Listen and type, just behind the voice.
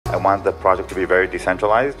I want the project to be very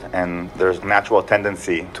decentralized, and there's a natural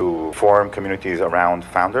tendency to form communities around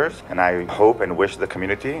founders, and I hope and wish the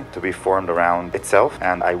community to be formed around itself,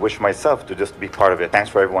 and I wish myself to just be part of it. Thanks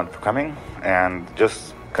for everyone for coming, and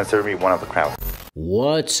just consider me one of the crowd.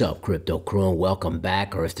 What's up, Crypto Crew, and welcome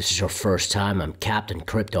back, or if this is your first time, I'm Captain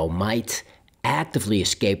Crypto Mite, actively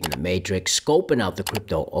escaping the matrix, scoping out the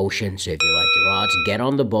crypto ocean. So if you like your odds, get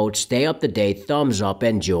on the boat, stay up to date, thumbs up,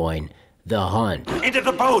 and join the hunt. Into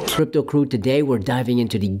the boat! Crypto Crew, today we're diving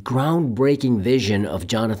into the groundbreaking vision of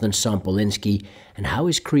Yonatan Sompolinsky and how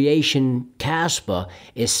his creation, Kaspa,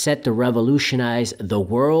 is set to revolutionize the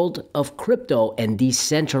world of crypto and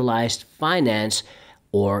decentralized finance,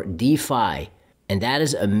 or DeFi. And that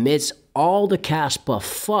is amidst all the Kaspa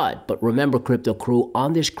FUD. But remember, Crypto Crew,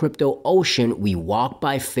 on this crypto ocean, we walk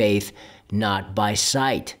by faith, not by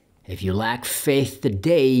sight. If you lack faith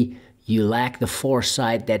today, you lack the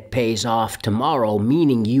foresight that pays off tomorrow,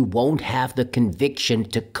 meaning you won't have the conviction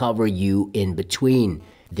to cover you in between.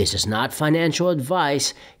 This is not financial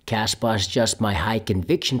advice. Kaspa is just my high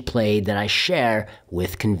conviction play that I share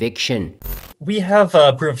with conviction. We have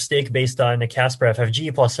a proof of stake based on a Kaspa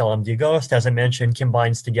FFG plus LMD Ghost. As I mentioned,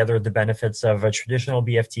 combines together the benefits of a traditional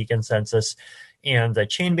BFT consensus and a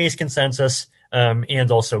chain-based consensus, and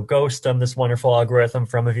also Ghost, this wonderful algorithm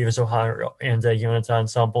from Aviva Zohar and Yonatan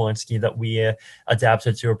Sompolinsky that we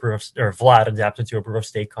adapted to a Vlad adapted to a proof of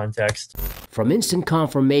stake context. From instant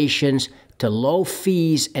confirmations to low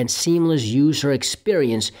fees and seamless user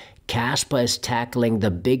experience, Kaspa is tackling the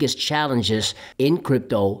biggest challenges in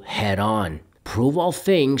crypto head on. Prove all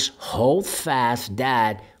things, hold fast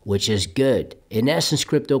that which is good. In essence,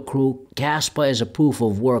 Crypto Crew, Kaspa is a proof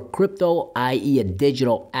of work crypto, i.e. a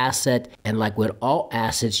digital asset, and like with all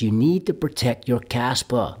assets, you need to protect your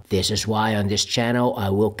Kaspa. This is why on this channel, I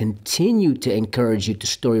will continue to encourage you to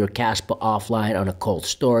store your Kaspa offline on a cold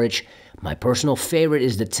storage. My personal favorite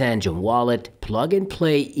is the Tangent wallet, plug and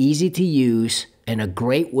play, easy to use, and a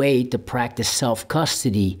great way to practice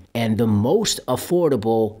self-custody, and the most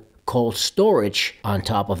affordable cold storage on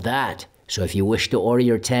top of that. So if you wish to order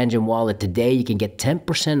your Tangent wallet today, you can get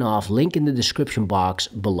 10% off, link in the description box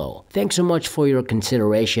below. Thanks so much for your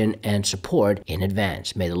consideration and support in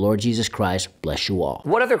advance. May the Lord Jesus Christ bless you all.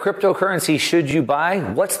 What other cryptocurrency should you buy?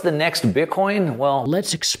 What's the next Bitcoin? Well,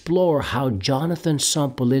 let's explore how Yonatan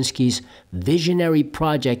Sompolinsky's visionary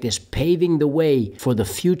project is paving the way for the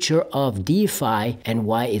future of DeFi and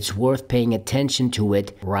why it's worth paying attention to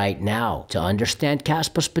it right now. To understand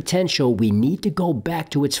Kaspa's potential, we need to go back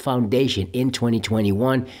to its foundation in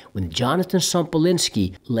 2021 when Yonatan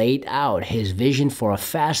Sompolinsky laid out his vision for a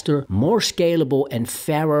faster, more scalable, and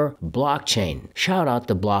fairer blockchain. Shout out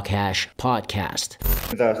the Blockhash podcast.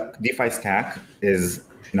 The DeFi stack is,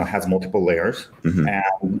 has multiple layers,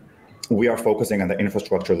 and we are focusing on the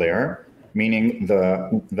infrastructure layer, meaning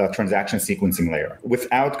the transaction sequencing layer,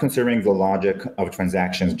 without considering the logic of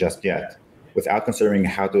transactions just yet, without considering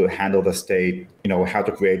how to handle the state, how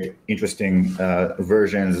to create interesting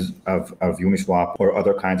versions of Uniswap or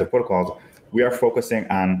other kinds of protocols. We are focusing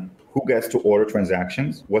on who gets to order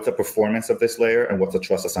transactions, what's the performance of this layer, and what's the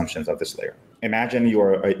trust assumptions of this layer. Imagine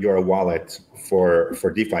you're a wallet for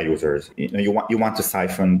DeFi users. You want to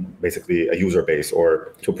siphon basically a user base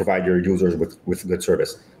or to provide your users with good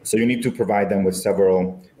service. So you need to provide them with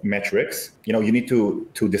several metrics. You need to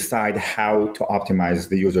decide how to optimize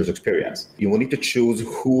the user's experience. You will need to choose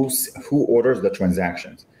who orders the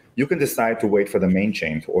transactions. You can decide to wait for the main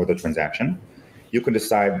chain to order the transaction. You can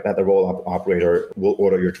decide that the roll-up operator will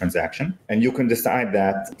order your transaction, and you can decide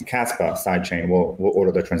that Kaspa sidechain will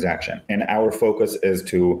order the transaction. And our focus is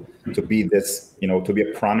to be this, to be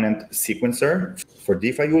a prominent sequencer for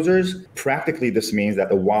DeFi users. Practically, this means that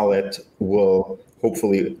the wallet will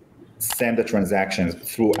hopefully send the transactions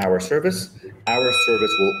through our service. Our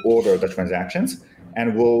service will order the transactions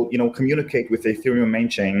and will, communicate with the Ethereum main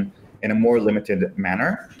chain in a more limited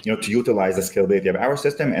manner, to utilize the scalability of our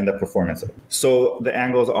system and the performance of it. So the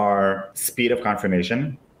angles are speed of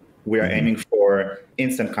confirmation. We are aiming for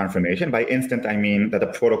instant confirmation. By instant, I mean that the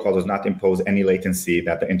protocol does not impose any latency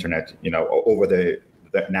that the internet, over the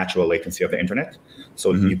natural latency of the internet.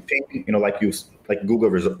 So you ping, like Google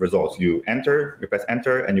results, you press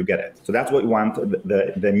enter, and you get it. So that's what we want.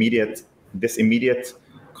 This immediate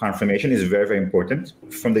confirmation is very, very important.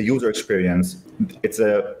 From the user experience, it's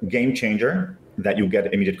a game changer that you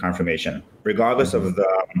get immediate confirmation, regardless of the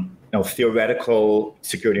theoretical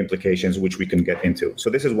security implications, which we can get into. So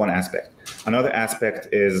this is one aspect. Another aspect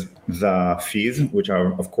is the fees, which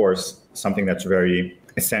are, of course, something that's very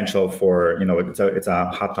essential for, it's a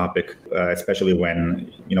hot topic, especially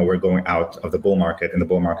when, we're going out of the bull market. In the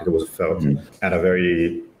bull market, it was felt at a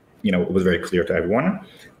very it was very clear to everyone.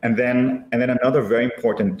 And then another very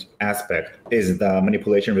important aspect is the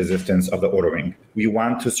manipulation resistance of the ordering. We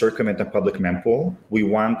want to circumvent the public mempool. We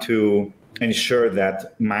want to ensure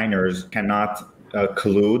that miners cannot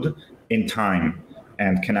collude in time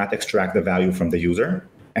and cannot extract the value from the user.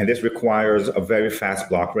 And this requires a very fast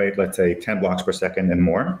block rate, let's say 10 blocks per second and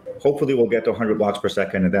more. Hopefully we'll get to 100 blocks per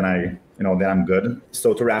second, and then I'm good.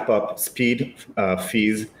 So to wrap up, speed,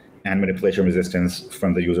 fees, and manipulation resistance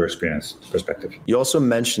from the user experience perspective. You also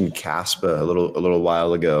mentioned Kaspa a little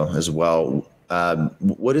while ago as well.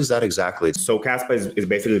 What is that exactly? So Kaspa is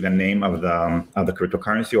basically the name of the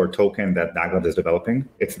cryptocurrency or token that DAGlabs is developing.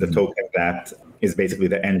 It's the token that is basically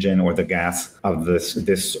the engine or the gas of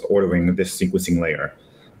this ordering, this sequencing layer.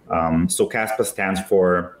 So Kaspa stands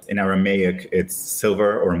for, in Aramaic, it's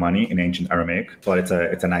silver or money in ancient Aramaic, but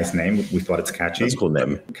it's a nice name. We thought it's catchy. That's a cool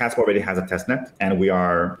name. Kaspa already has a testnet, and we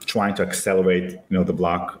are trying to accelerate, the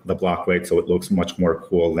block rate so it looks much more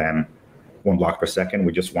cool than 1 block per second.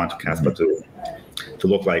 We just want Kaspa to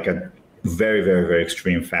look like a very, very, very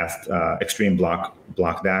extreme block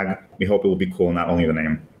DAG. We hope it will be cool, not only the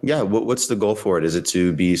name. Yeah. What's the goal for it? Is it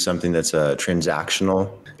to be something that's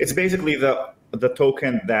transactional? It's basically the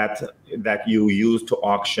token that you use to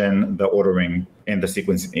auction the ordering in the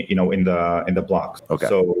sequence, in the blocks. Okay.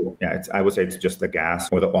 So yeah, I would say it's just the gas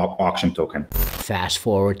or the auction token. Fast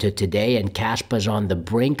forward to today, and Kaspa is on the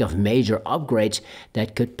brink of major upgrades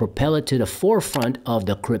that could propel it to the forefront of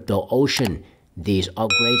the crypto ocean. These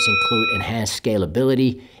upgrades include enhanced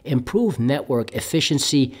scalability, improved network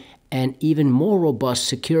efficiency, and even more robust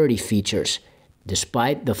security features.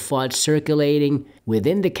 Despite the FUD circulating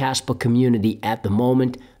within the Kaspa community at the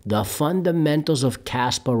moment, the fundamentals of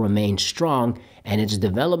Kaspa remain strong, and its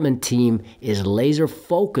development team is laser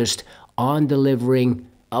focused on delivering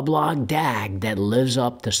a block DAG that lives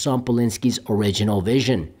up to Sompolinsky's original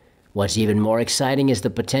vision. What's even more exciting is the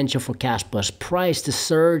potential for Kaspa's price to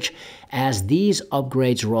surge as these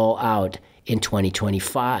upgrades roll out in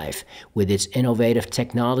 2025. With its innovative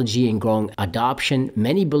technology and growing adoption,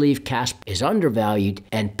 many believe Kaspa is undervalued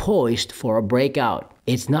and poised for a breakout.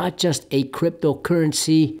 It's not just a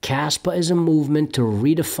cryptocurrency. Kaspa is a movement to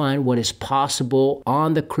redefine what is possible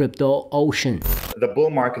on the crypto ocean. The bull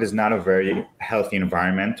market is not a very healthy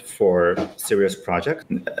environment for serious projects.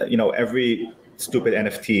 Every stupid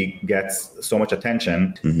NFT gets so much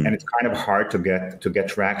attention, and it's kind of hard to get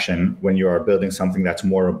traction when you are building something that's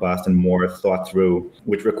more robust and more thought through,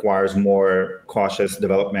 which requires more cautious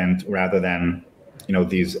development rather than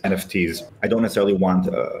these NFTs. I don't necessarily want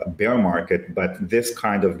a bear market, but this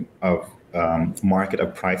kind of market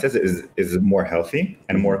of prices is more healthy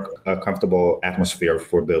and more comfortable atmosphere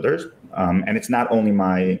for builders. And it's not only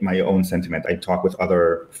my own sentiment. I talk with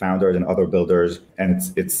other founders and other builders, and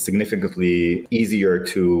it's significantly easier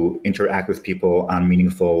to interact with people on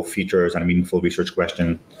meaningful features and meaningful research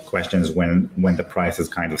questions when the price is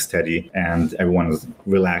kind of steady and everyone is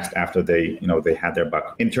relaxed after they had their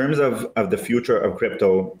buck. In terms of the future of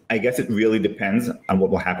crypto, I guess it really depends on what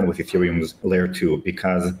will happen with Ethereum's layer 2,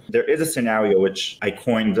 because there is a scenario which I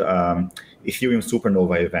coined Ethereum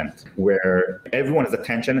supernova event, where everyone's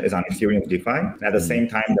attention is on Ethereum DeFi. And at the same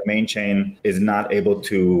time, the main chain is not able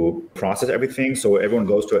to process everything. So everyone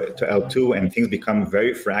goes to L2 and things become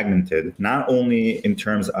very fragmented, not only in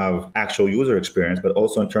terms of actual user experience, but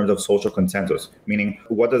also in terms of social consensus, meaning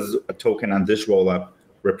what does a token on this rollup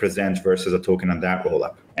represent versus a token on that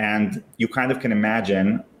rollup. And you kind of can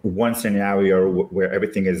imagine one scenario where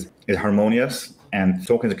everything is harmonious and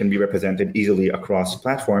tokens can be represented easily across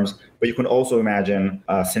platforms. But you can also imagine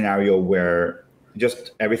a scenario where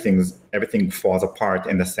just everything falls apart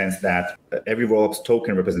in the sense that every rollup's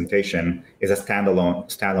token representation is a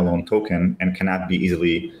standalone token and cannot be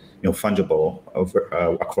easily fungible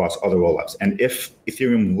across other rollups. And if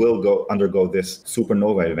Ethereum will undergo this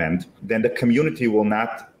supernova event, then the community will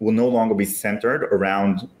no longer be centered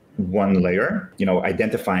around one layer.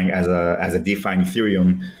 Identifying as a DeFi in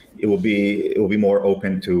Ethereum, it will be more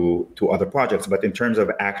open to other projects. But in terms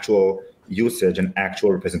of actual usage and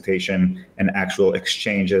actual representation and actual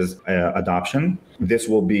exchanges adoption, this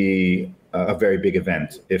will be a very big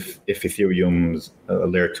event if Ethereum's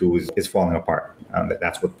layer 2 is falling apart.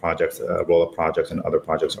 That's what rollup projects and other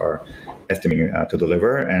projects are estimating to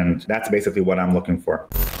deliver. And that's basically what I'm looking for.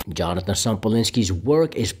 Yonatan Sompolinsky's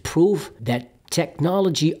work is proof that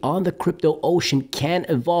technology on the crypto ocean can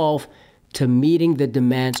evolve to meeting the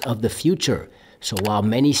demands of the future. So while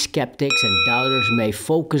many skeptics and doubters may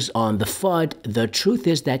focus on the FUD, the truth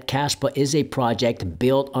is that Kaspa is a project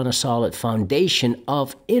built on a solid foundation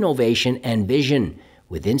of innovation and vision,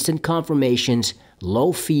 with instant confirmations,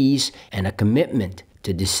 low fees, and a commitment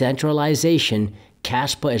to decentralization,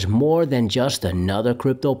 Kaspa is more than just another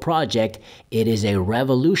crypto project. It is a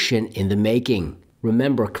revolution in the making.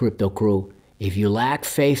 Remember, crypto crew, if you lack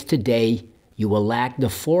faith today, you will lack the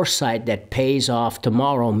foresight that pays off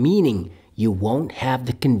tomorrow, meaning you won't have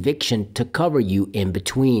the conviction to cover you in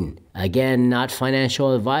between. Again, not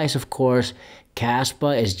financial advice, of course.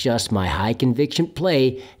 Kaspa is just my high conviction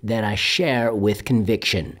play that I share with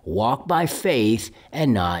conviction. Walk by faith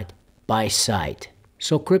and not by sight.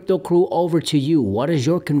 So crypto crew, over to you. What is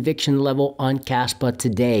your conviction level on Kaspa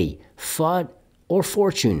today? FUD or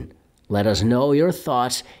fortune? Let us know your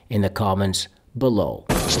thoughts in the comments below.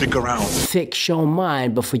 Stick around. Fix your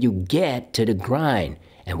mind before you get to the grind.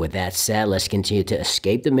 And with that said, let's continue to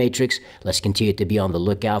escape the matrix. Let's continue to be on the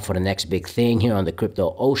lookout for the next big thing here on the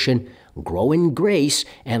crypto ocean. Grow in grace,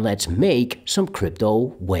 and let's make some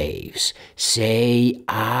crypto waves. Say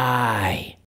I.